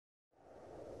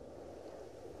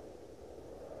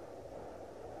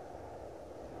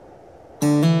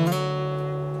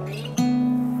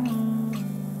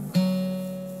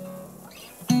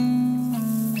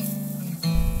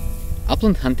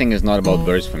Upland hunting is not about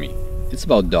birds for me, it's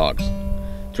about dogs.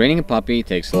 Training a puppy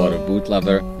takes a lot of boot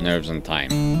leather, nerves and time.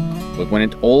 But when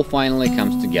it all finally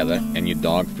comes together and your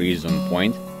dog freezes on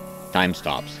point, time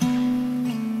stops.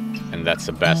 And that's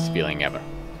the best feeling ever.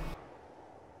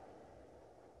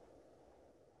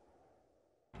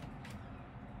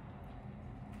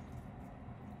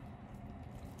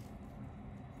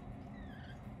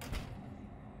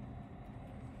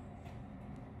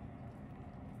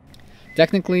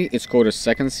 Technically, it's Coda's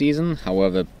second season,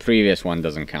 however, the previous one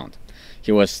doesn't count.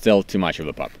 He was still too much of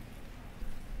a pup.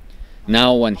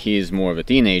 Now, when he's more of a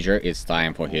teenager, it's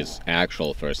time for his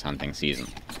actual first hunting season.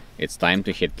 It's time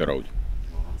to hit the road.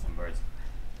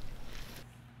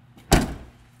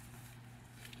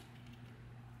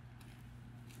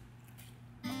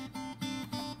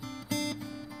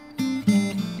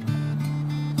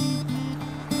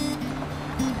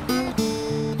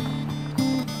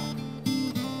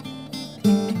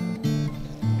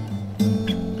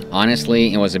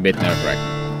 Honestly, it was a bit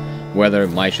nerve-wracking. Whether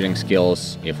my shooting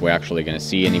skills, if we're actually gonna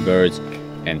see any birds,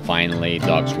 and finally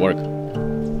dogs work.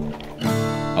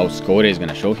 How Coda is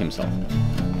gonna show himself.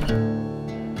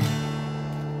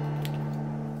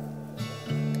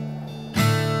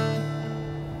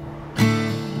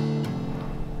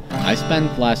 I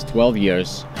spent the last 12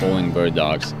 years following bird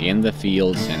dogs in the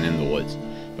fields and in the woods,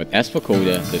 but as for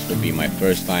Coda, this will be my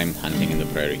first time hunting in the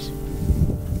prairies.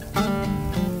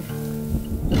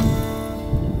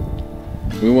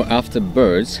 We were after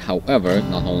birds, however,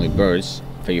 not only birds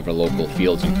favor local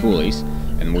fields and coulees,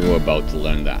 and we were about to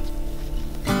learn that.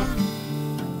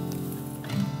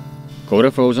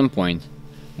 Coda froze on point,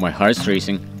 my heart's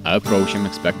racing, I approach him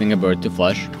expecting a bird to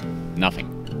flush, nothing.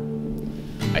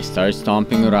 I start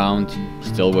stomping around,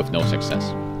 still with no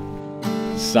success.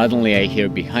 Suddenly I hear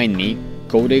behind me,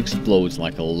 Coda explodes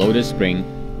like a loaded spring,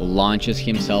 launches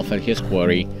himself at his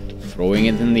quarry, throwing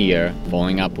it in the air,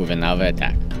 following up with another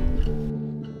attack.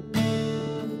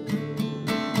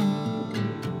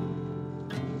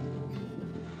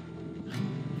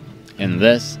 And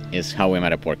this is how we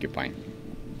met a porcupine.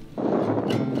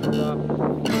 Stop!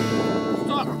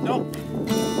 No!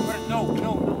 No!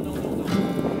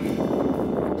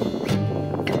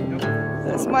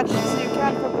 As much as you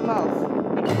can from the mouth.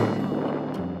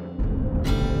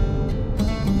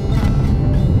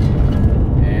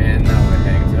 And now we're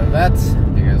heading to the vet,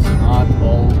 because not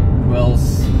all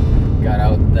quills got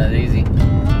out that easy.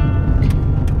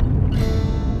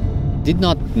 Did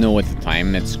not know at the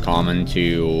time it's common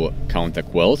to count the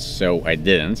quills, so I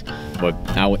didn't, but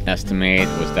I would estimate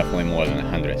it was definitely more than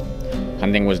 100.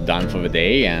 Hunting was done for the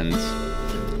day, and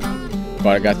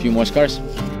Coda got a few more scars.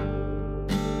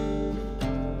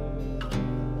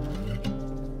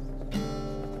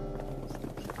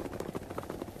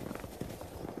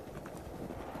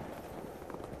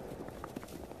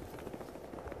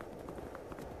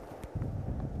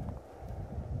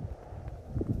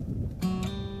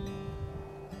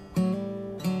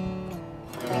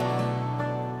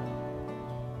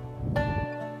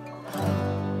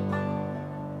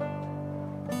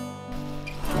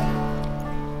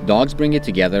 Dogs bring it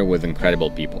together with incredible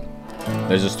people.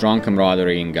 There's a strong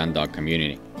camaraderie in gun dog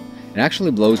community. It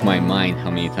actually blows my mind how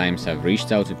many times I've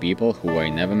reached out to people who I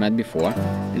never met before,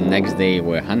 and next day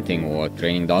we're hunting or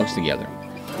training dogs together.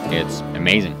 It's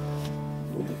amazing.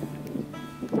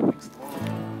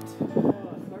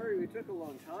 Sorry, we took a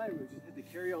long time. We just had to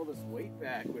carry all this weight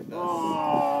back with us.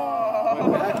 Oh.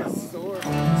 My back is sore. So,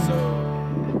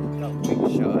 got a big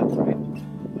shot, right?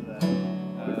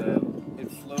 It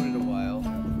floated a while.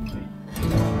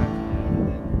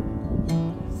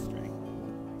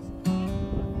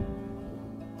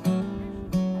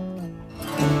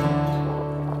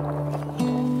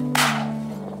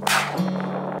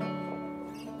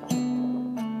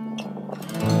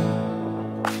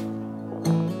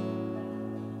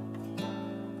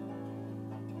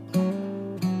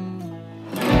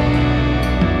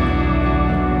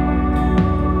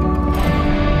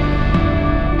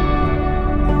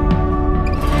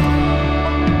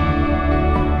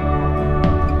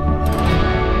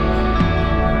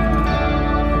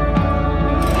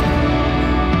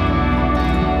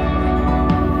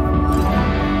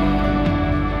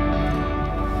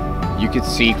 You could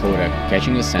see Coda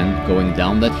catching the scent, going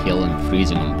down that hill and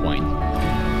freezing on point.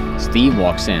 Steve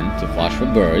walks in to flush for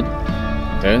bird,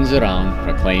 turns around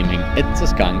proclaiming it's a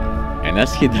skunk, and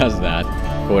as he does that,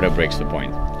 Coda breaks the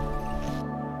point.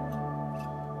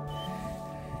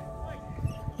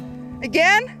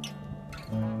 Again?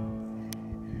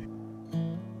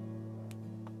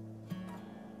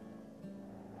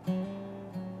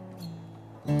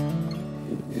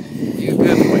 You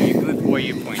good boy,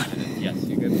 you pointed it. Yes,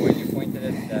 you good boy, you pointed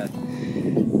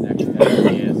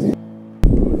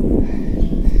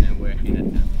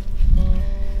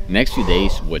Next few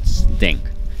days would stink,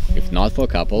 if not for a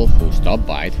couple who stopped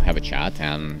by to have a chat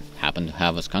and happened to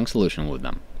have a skunk solution with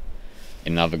them.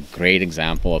 Another great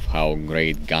example of how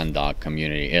great gun dog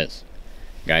community is.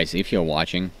 Guys, if you're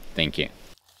watching, thank you.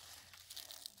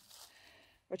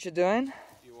 What you doing? Do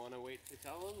you want to wait to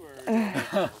tell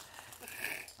him,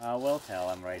 or? We'll tell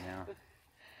him right now.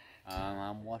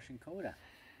 I'm washing Coda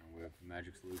with a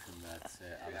magic solution that's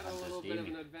We got a little bit of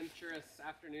an adventurous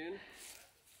afternoon.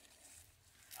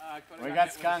 We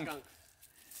got skunk.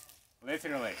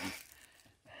 Literally.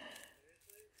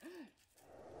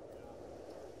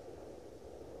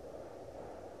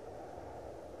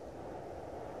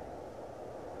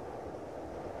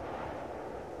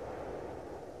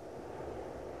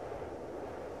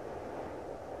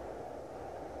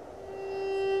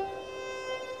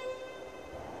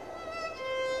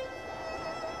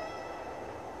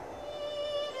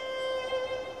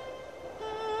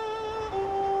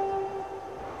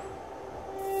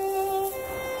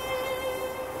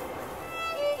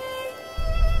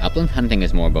 Upland hunting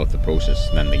is more about the process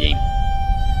than the game.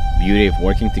 The beauty of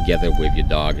working together with your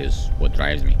dog is what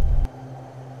drives me.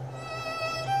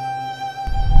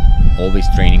 All these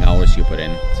training hours you put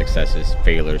in, successes,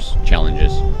 failures,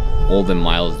 challenges, all the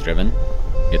miles driven,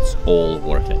 it's all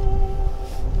worth it.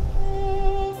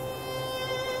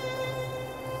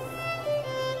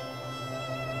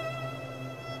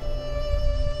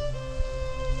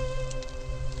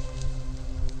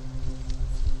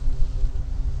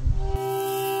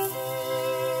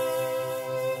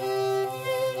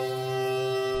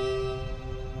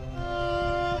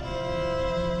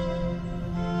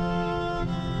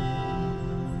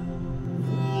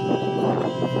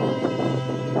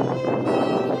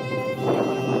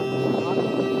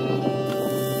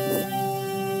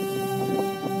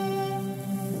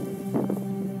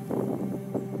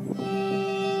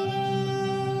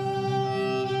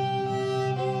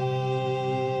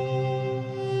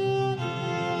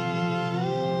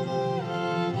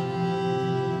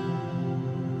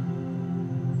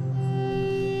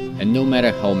 And no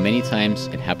matter how many times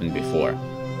it happened before,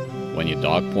 when your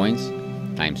dog points,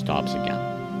 time stops again.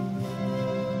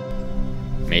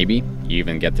 Maybe you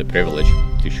even get the privilege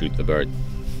to shoot the bird.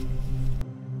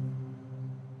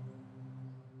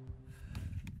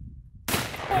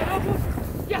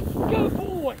 Yes, good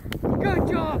boy! Good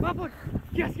job, Upland!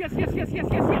 Yes, yes, yes, yes, yes,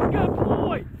 yes, yes, good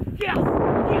boy! Yes,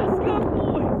 yes, good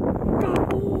boy! Good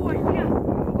boy, yes!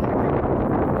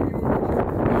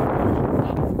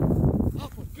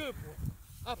 Upland, good boy!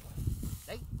 Upland,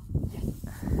 stay, yes!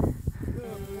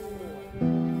 Good boy!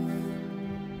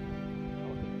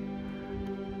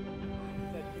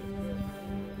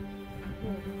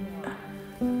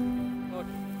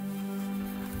 Okay.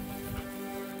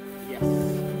 Yes.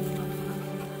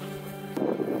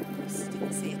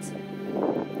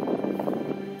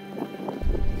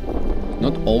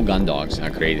 Not all gun dogs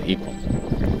are created equal.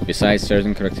 Besides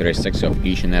certain characteristics of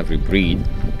each and every breed,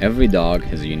 every dog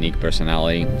has a unique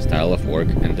personality, style of work,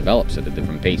 and develops at a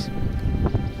different pace.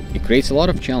 It creates a lot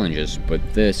of challenges, but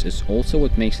this is also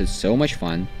what makes it so much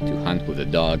fun to hunt with a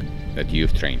dog that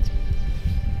you've trained.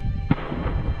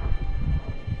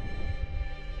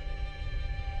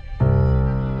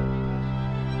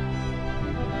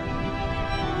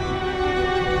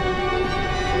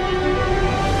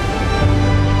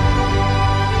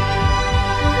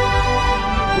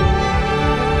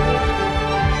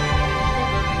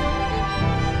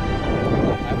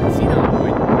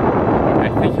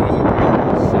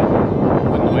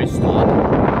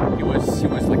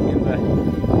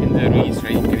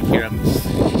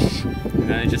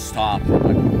 Stop.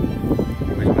 Like,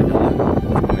 where's my dog?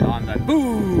 What's going on? Then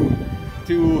boom!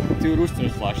 Two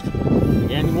roosters flushed.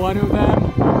 And one of them,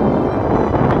 we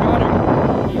got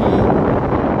him.